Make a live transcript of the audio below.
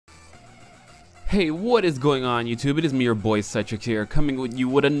Hey, what is going on YouTube? It is me, your boy PSYTRIX'S here, coming with you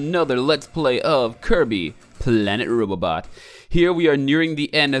with another Let's Play of Kirby Planet Robobot. Here we are nearing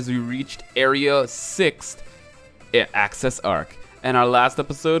the end as we reached Area 6 Access Arc. In our last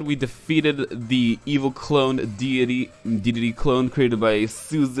episode, we defeated the evil clone deity clone created by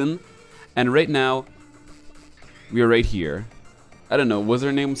Susan. And right now, we are right here. I don't know, was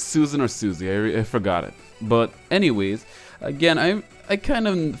her name Susan or Susie? I forgot it. But anyways, again, I kind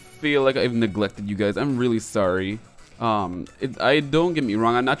of feel like I've neglected you guys. I'm really sorry. I don't get me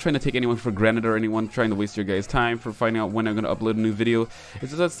wrong. I'm not trying to take anyone for granted or anyone trying to waste your guys' time for finding out when I'm gonna upload a new video.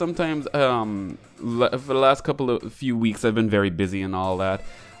 It's just that sometimes, for the last few weeks, I've been very busy and all that.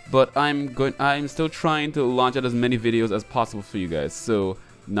 But I'm still trying to launch out as many videos as possible for you guys. So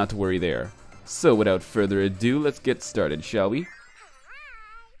not to worry there. So without further ado, let's get started, shall we?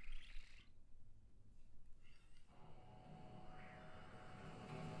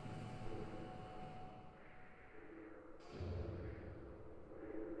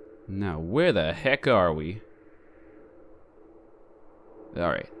 Now, where the heck are we?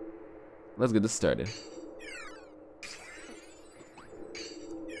 Alright, let's get this started.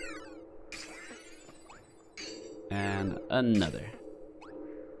 And another.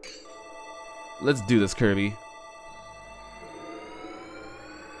 Let's do this, Kirby.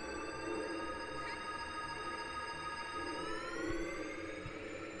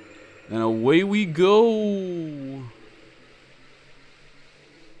 And away we go!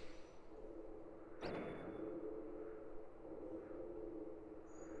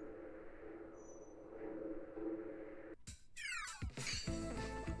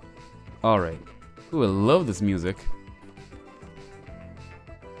 Alright. Ooh, I love this music.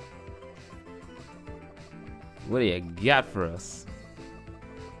 What do you got for us?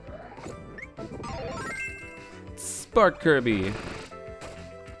 Spark Kirby!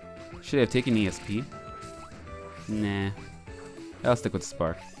 Should I have taken ESP? Nah. I'll stick with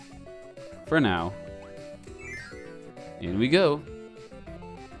Spark. For now. In we go.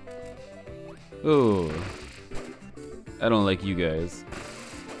 Oh. I don't like you guys.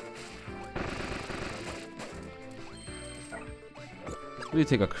 Let me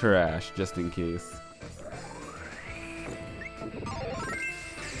take a crash, just in case.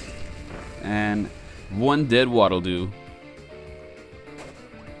 And one dead waddle do.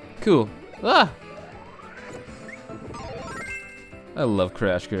 Cool. Ah! I love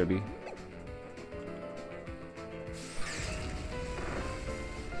Crash Kirby.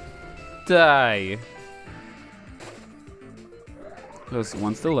 Die! There's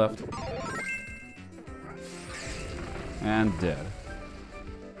one still left. And dead.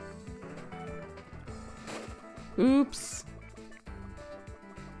 Oops.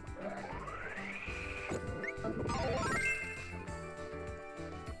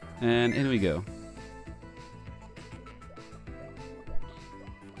 And in we go.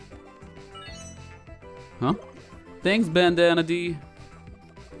 Huh? Thanks, Bandana D.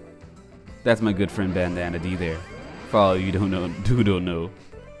 That's my good friend Bandana D there. For all you who don't know.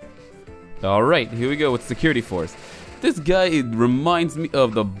 Alright, here we go with Security Force. This guy, it reminds me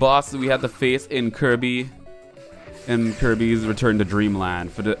of the boss we had to face in Kirby. In Kirby's Return to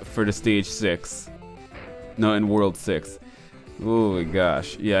Dreamland for the stage 6. No, in World 6. Oh my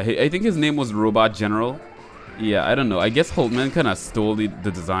gosh. Yeah, I think his name was Robot General. Yeah, I don't know. I guess Holtman kind of stole the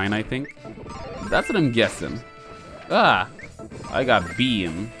design, I think. That's what I'm guessing. Ah! I got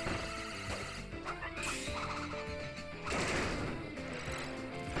beam.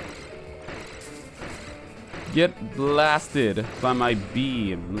 Get blasted by my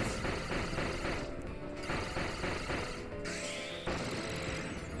beams.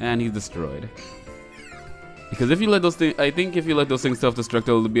 And he's destroyed. Because if you let those things, I think if you let those things self-destruct,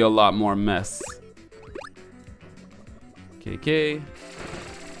 it'll be a lot more mess. KK.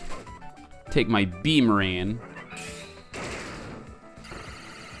 Take my beam rain.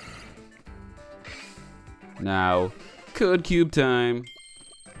 Now, code cube time.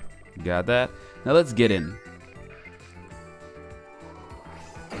 Got that? Now let's get in.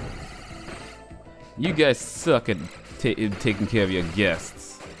 You guys suck at taking care of your guests.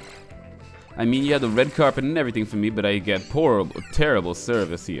 I mean, you have the red carpet and everything for me, but I get terrible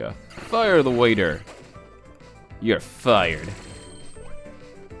service here. Fire the waiter. You're fired.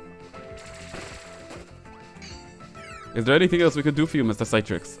 Is there anything else we could do for you, Mr.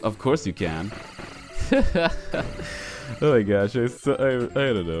 PSYTRIX'S? Of course you can. Oh my gosh, I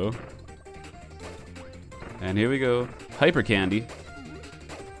don't know. And here we go. Hyper Candy.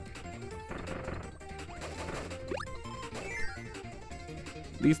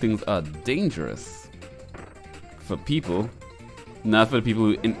 These things are dangerous. For people. Not for the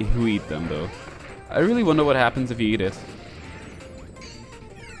people who eat them, though. I really wonder what happens if you eat it.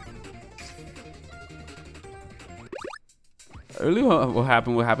 I really wonder what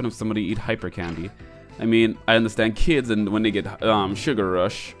happen if somebody eat hyper candy. I mean, I understand kids and when they get sugar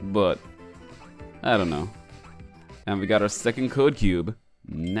rush, but I don't know. And we got our second code cube.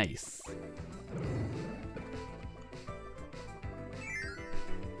 Nice.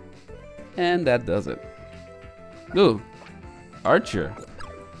 And that does it. Ooh, Archer.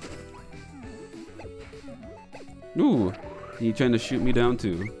 Ooh, you trying to shoot me down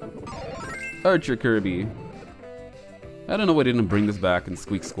too? Archer Kirby. I don't know why they didn't bring this back in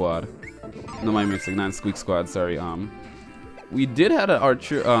Squeak Squad. No, my mixing, not in Squeak Squad. Sorry. We did have an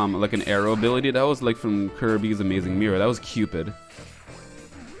Archer, like an arrow ability. That was like from Kirby's Amazing Mirror. That was Cupid.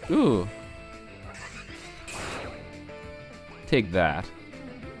 Ooh. Take that.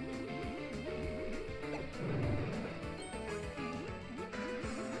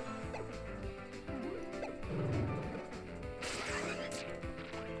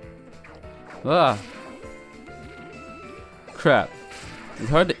 Ah. Crap. It's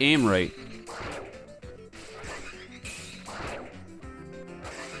hard to aim right.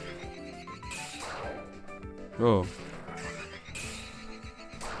 Oh.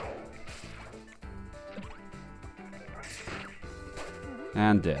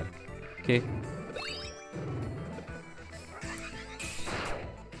 And dead. Okay.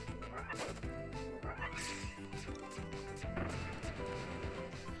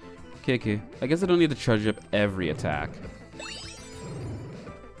 Okay. I guess I don't need to charge up every attack.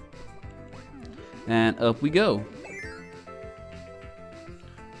 And up we go.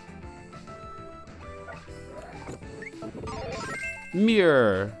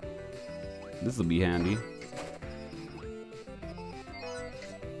 Mirror. This will be handy.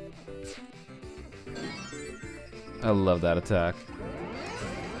 I love that attack.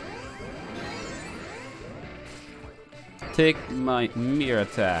 Take my mirror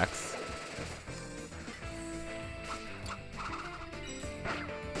attacks.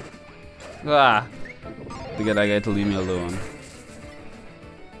 Ah! To get that guy to leave me alone.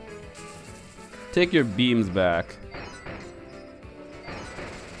 Take your beams back.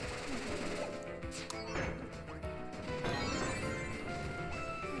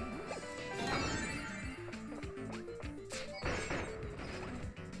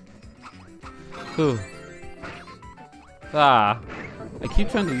 Ooh. Ah, I keep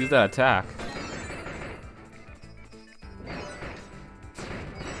trying to use that attack.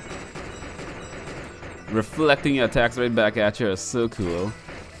 Reflecting your attacks right back at you is so cool.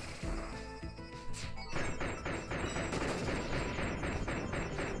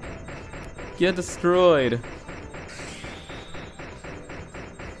 Get destroyed.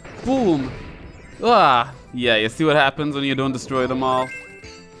 Boom. Ah, yeah, you see what happens when you don't destroy them all?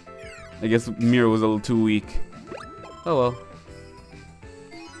 I guess Mirror was a little too weak. Oh well.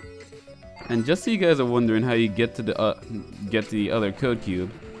 And just so you guys are wondering how you get to the other code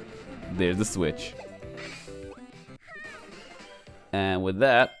cube, there's the switch. And with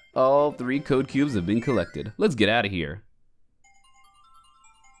that, all 3 code cubes have been collected. Let's get out of here.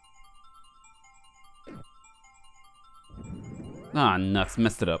 Ah, nuts,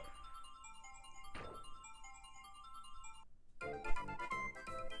 messed it up.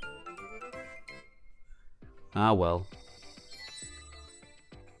 Ah, well.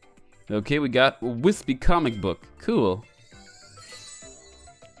 Okay, we got a wispy comic book. Cool.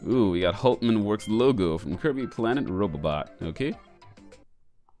 Ooh, we got Hultman Works logo from Kirby Planet Robobot. Okay.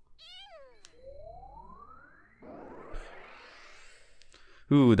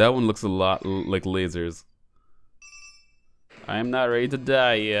 Ooh, that one looks a lot like lasers. I am not ready to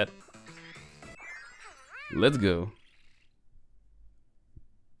die yet. Let's go.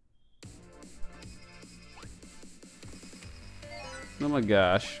 Oh my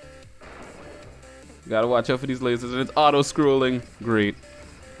gosh. Gotta watch out for these lasers, and it's auto-scrolling. Great.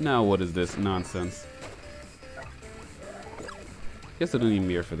 Now what is this nonsense? Guess I don't need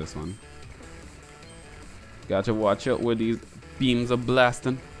mirror for this one. Gotta watch out where these beams are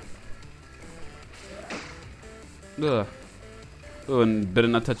blasting. Ugh. Oh, and better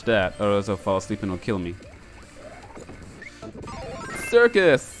not touch that, or else I'll fall asleep and it'll kill me.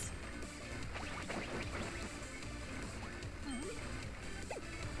 Circus!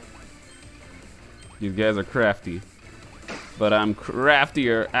 These guys are crafty. But I'm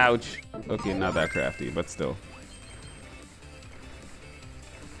craftier. Ouch. Okay, not that crafty, but still.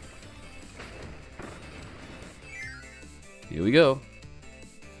 Here we go.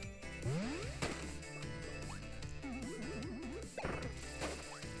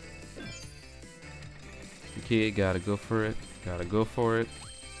 Okay, gotta go for it. Gotta go for it.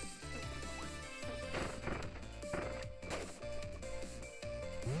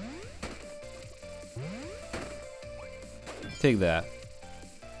 Take that.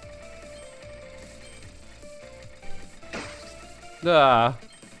 Ah,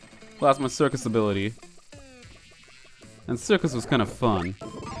 lost my circus ability. And circus was kind of fun.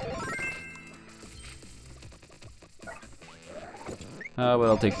 But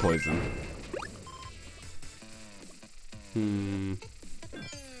I'll take poison.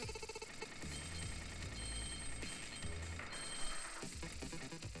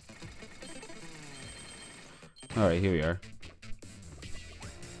 Alright, here we are.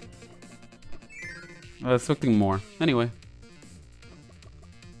 I was expecting more. Anyway.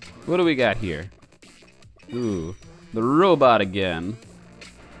 What do we got here? Ooh, the robot again.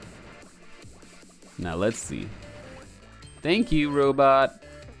 Now let's see. Thank you, robot.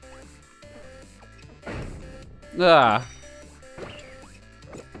 Ah.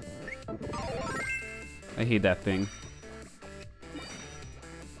 I hate that thing.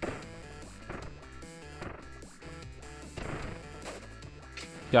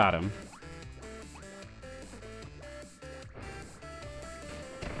 Got him.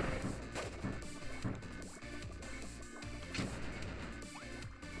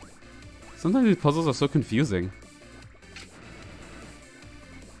 Sometimes these puzzles are so confusing.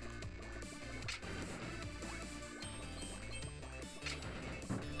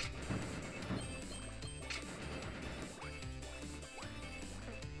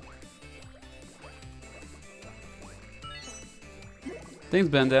 Thanks,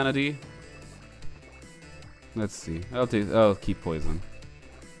 Bandana D. Let's see. I'll keep poison.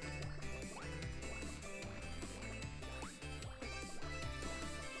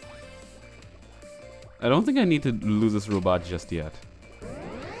 I don't think I need to lose this robot just yet.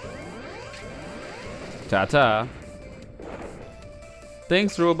 Ta-ta.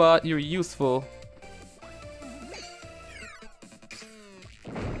 Thanks, robot. You're useful.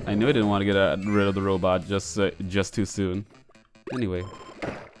 I knew I didn't want to get rid of the robot just too soon. Anyway.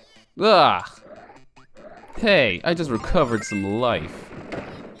 Ah! Hey, I just recovered some life.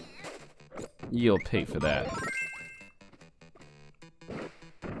 You'll pay for that.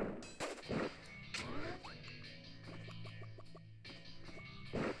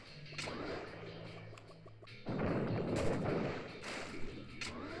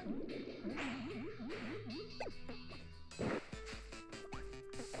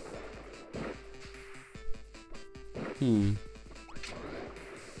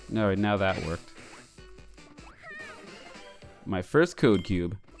 Alright, now that worked. My first code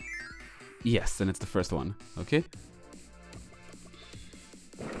cube. Yes, and it's the first one. Okay.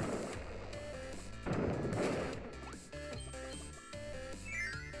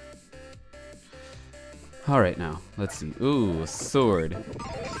 Alright, now, let's see. Ooh, a sword.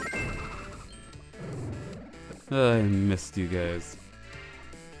 I missed you guys.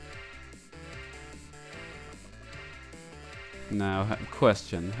 Now,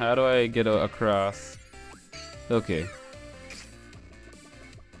 question. How do I get across? Okay.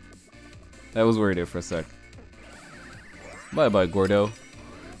 I was worried there for a sec. Bye-bye, Gordo.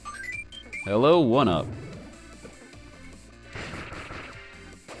 Hello, 1-Up.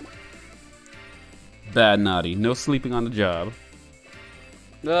 Bad naughty. No sleeping on the job.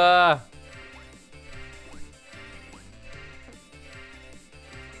 Ah!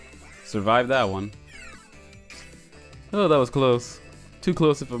 Survived that one. Oh, that was close. Too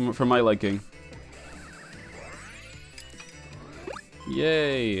close for my liking.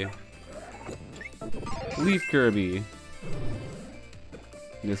 Yay! Leaf Kirby.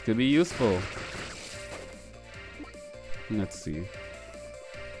 This could be useful. Let's see.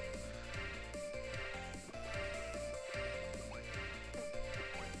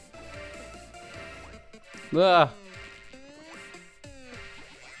 Ah!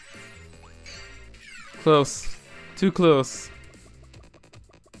 Close. Too close.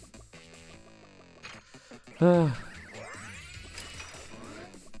 Ah.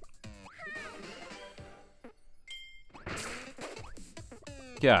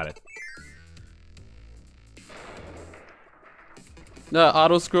 Got it.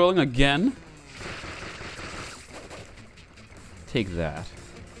 Auto-scrolling again? Take that.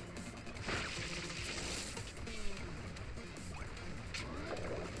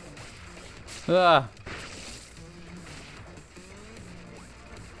 Ah!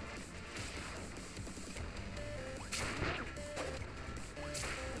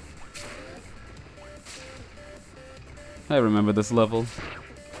 I remember this level.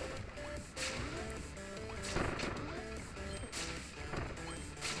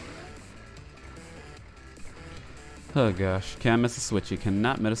 Oh gosh, can't miss a switch. You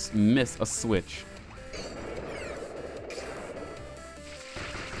cannot miss a switch.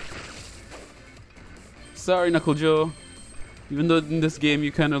 Sorry, Knuckle Joe. Even though in this game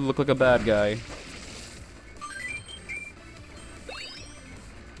you kind of look like a bad guy.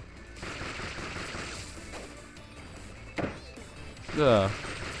 Ugh.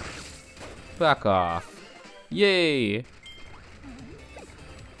 Back off. Yay!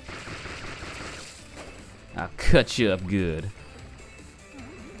 I'll cut you up good.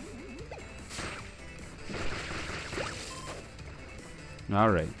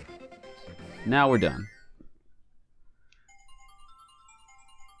 Alright. Now we're done.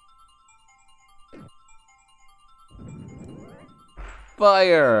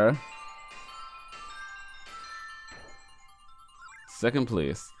 Fire! Second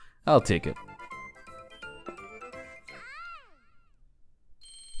place. I'll take it.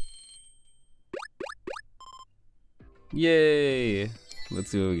 Yay! Let's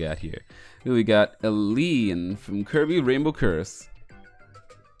see what we got here. We got Eileen from Kirby Rainbow Curse.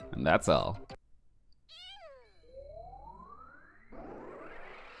 And that's all.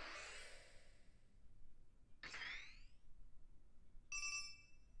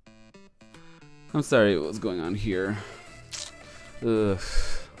 I'm sorry, what's going on here? Ugh,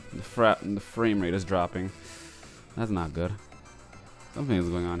 the frame rate is dropping. That's not good. Something is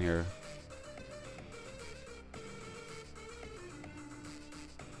going on here.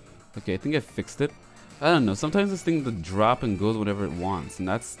 Okay, I think I fixed it. I don't know, sometimes this thing will drop and goes whatever it wants, and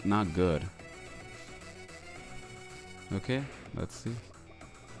that's not good. Okay, let's see.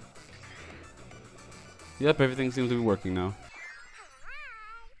 Yep, everything seems to be working now.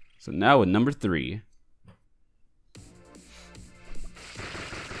 So now with number 3.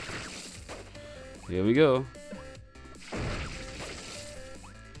 Here we go.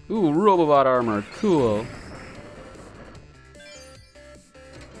 Ooh, Robobot armor, cool.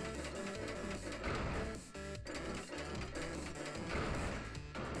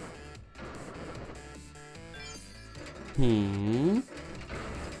 Hmm.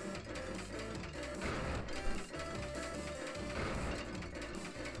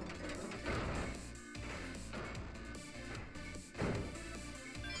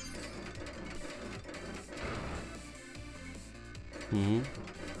 Hmm.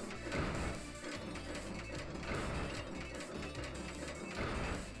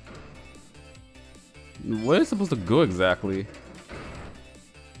 Where is it supposed to go exactly?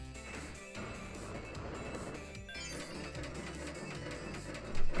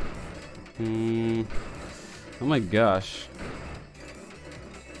 Hmm. Oh my gosh.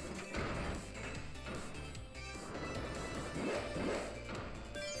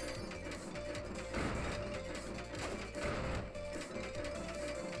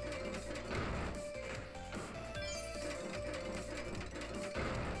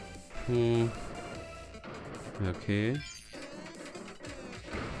 Hmm. Okay.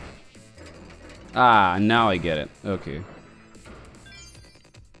 Ah, now I get it. Okay.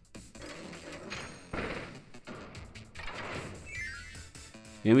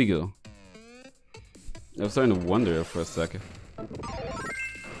 Here we go. I was starting to wonder for a second.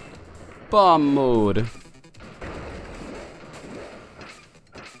 Bomb mode.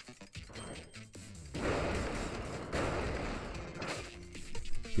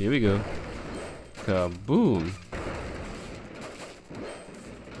 Here we go. Kaboom.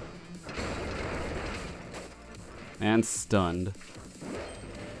 And stunned.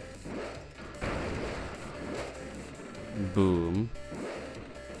 Boom.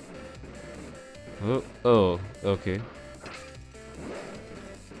 Oh, okay.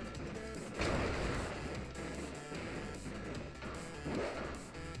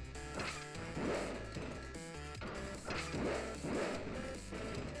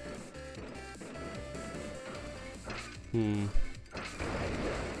 Hmm.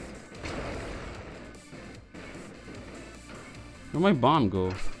 Where'd my bomb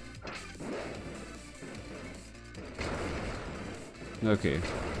go? Okay.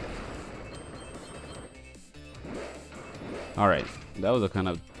 Alright, that was a kind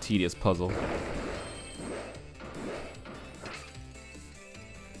of tedious puzzle.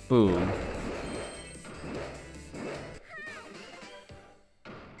 Boom.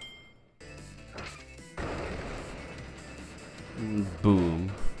 Boom.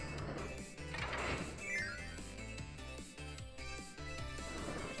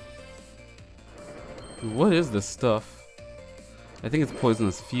 What is this stuff? I think it's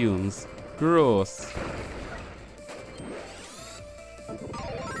poisonous fumes. Gross.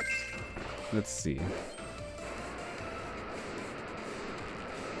 Let's see.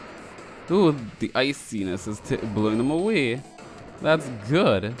 Ooh, the iciness is blowing them away. That's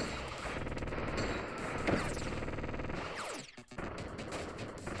good.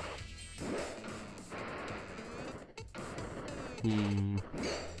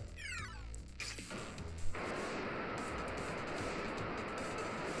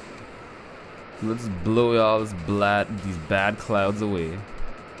 Let's blow all these bad clouds away.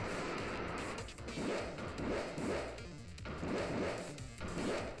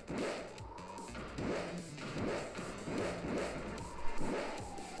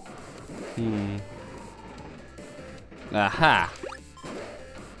 Aha!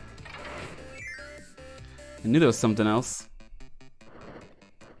 I knew there was something else.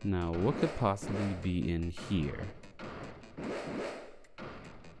 Now, what could possibly be in here?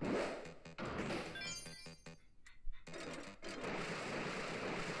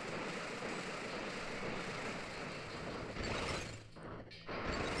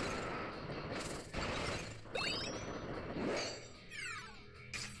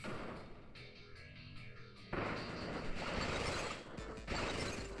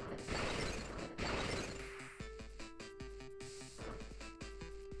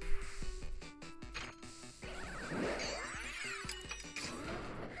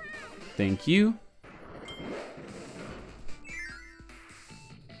 Thank you.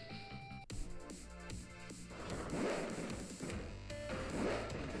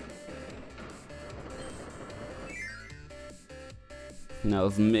 Now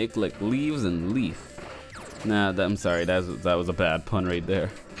let's make like leaves and leaf. Nah, I'm sorry, that was a bad pun right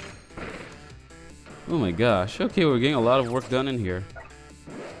there. Oh my gosh, okay, we're getting a lot of work done in here.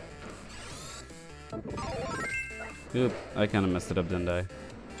 Oop, I kinda messed it up, didn't I?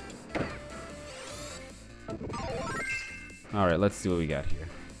 Alright, let's see what we got here.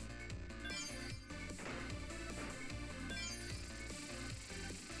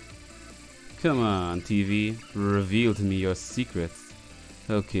 Come on, TV. Reveal to me your secrets.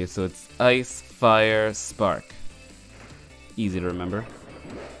 Okay, so it's ice, fire, spark. Easy to remember.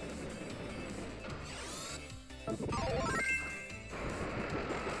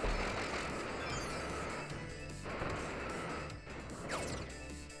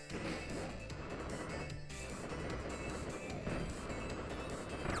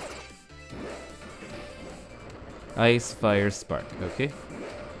 Ice, fire, spark. Okay.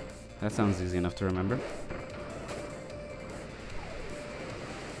 That sounds easy enough to remember.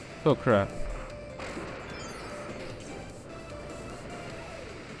 Oh crap.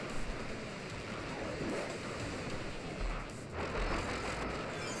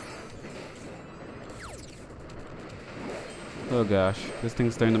 Oh gosh, this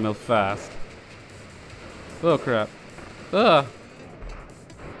thing's starting to melt fast. Oh crap. Ah!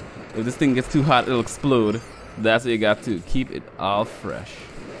 If this thing gets too hot, it'll explode. That's what you got to keep it all fresh.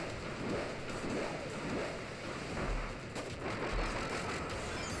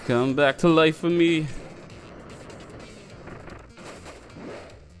 Come back to life for me.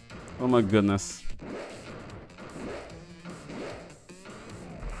 Oh my goodness.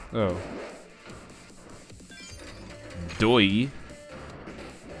 Oh. Doi.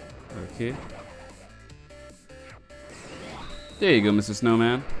 Okay. There you go, Mr.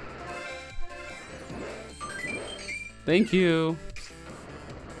 Snowman. Thank you.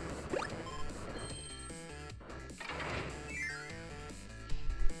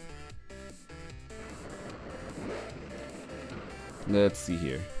 Let's see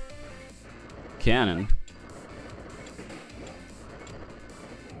here. Cannon.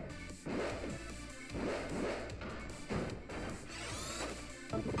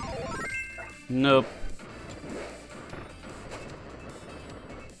 Nope.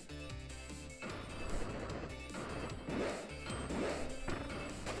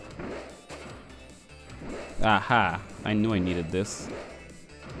 Aha, I knew I needed this.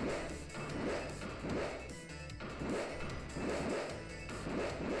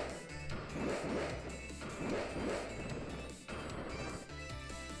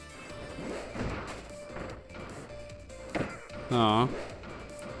 Aw,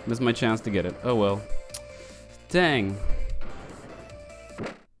 missed my chance to get it. Oh well. Dang.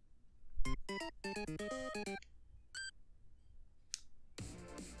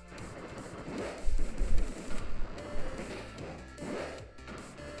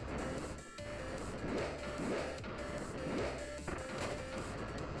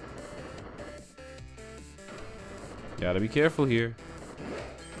 Gotta be careful here.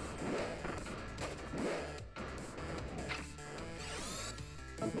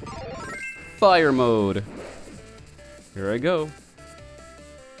 Fire mode. Here I go.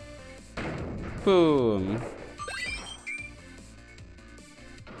 Boom.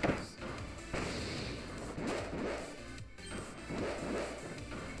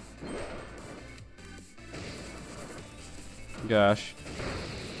 Gosh.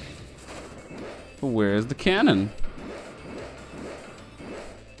 Where's the cannon?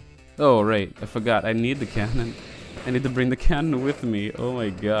 Oh, right. I forgot. I need the cannon. I need to bring the cannon with me. Oh my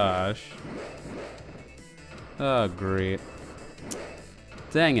gosh. Oh, great.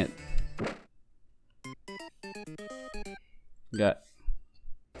 Dang it. Got.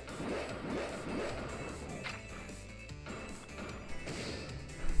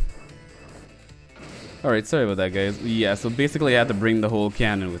 Alright, sorry about that, guys. Yeah, so basically I had to bring the whole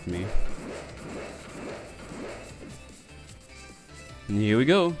cannon with me. And here we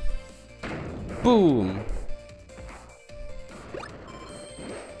go. Boom!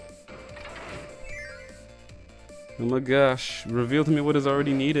 Oh my gosh, reveal to me what is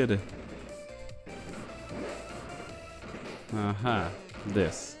already needed. Aha,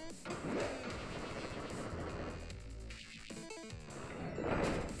 this.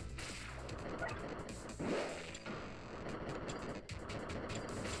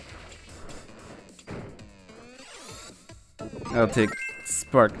 I'll take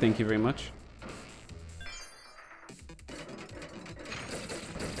Spark, thank you very much.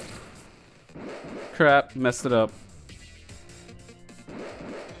 Crap, messed it up.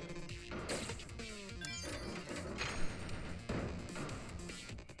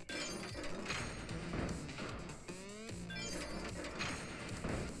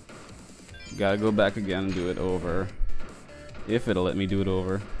 Gotta go back again and do it over. If it'll let me do it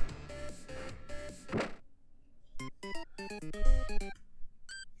over.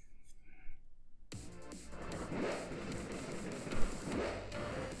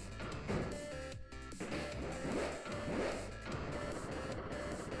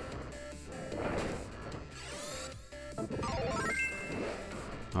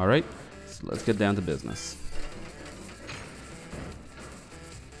 Alright, so let's get down to business.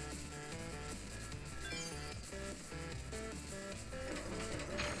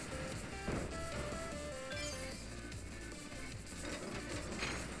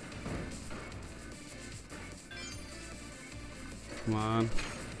 Come on.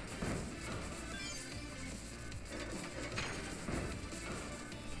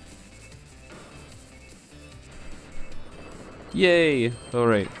 Yay!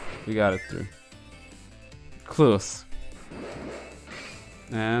 Alright, we got it through. Close.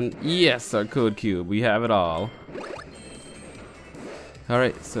 And yes, our code cube. We have it all.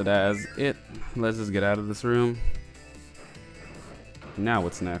 Alright, so that's it. Let's just get out of this room. Now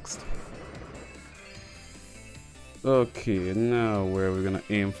what's next? Okay, now where are we gonna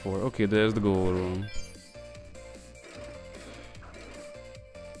aim for? Okay, there's the gold room.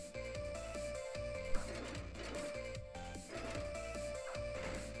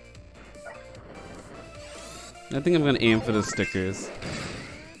 I think I'm gonna aim for the stickers.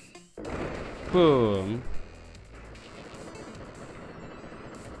 Boom.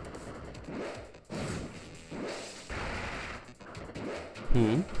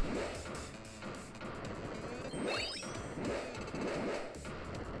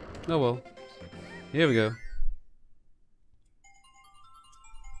 Oh well. Here we go.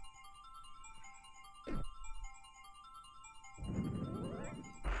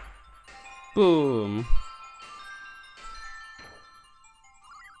 Boom.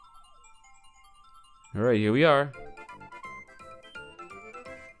 Alright, here we are.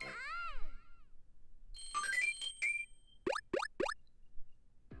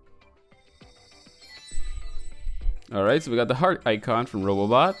 Alright, so we got the heart icon from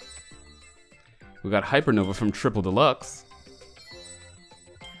Robobot. We got Hypernova from Triple Deluxe.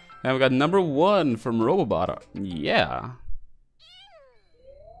 And we got number 1 from Robobot. Yeah.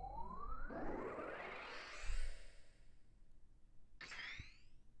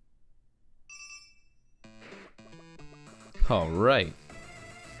 Alright.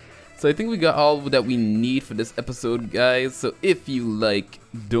 So I think we got all that we need for this episode, guys. So if you like,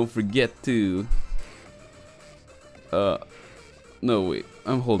 don't forget to... No, wait.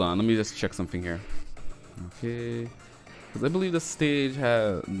 Hold on. Let me just check something here. Okay. Because I believe this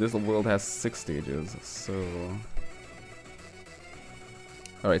world has 6 stages. So...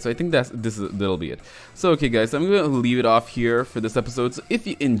 Alright, so I think that'll be it. So okay, guys, I'm going to leave it off here for this episode. So if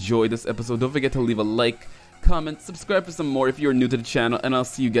you enjoyed this episode, don't forget to leave a like, comment, subscribe for some more if you're new to the channel, and I'll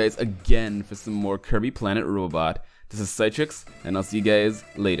see you guys again for some more Kirby Planet Robobot. This is PSYTRIX'S, and I'll see you guys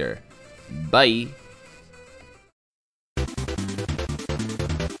later. Bye!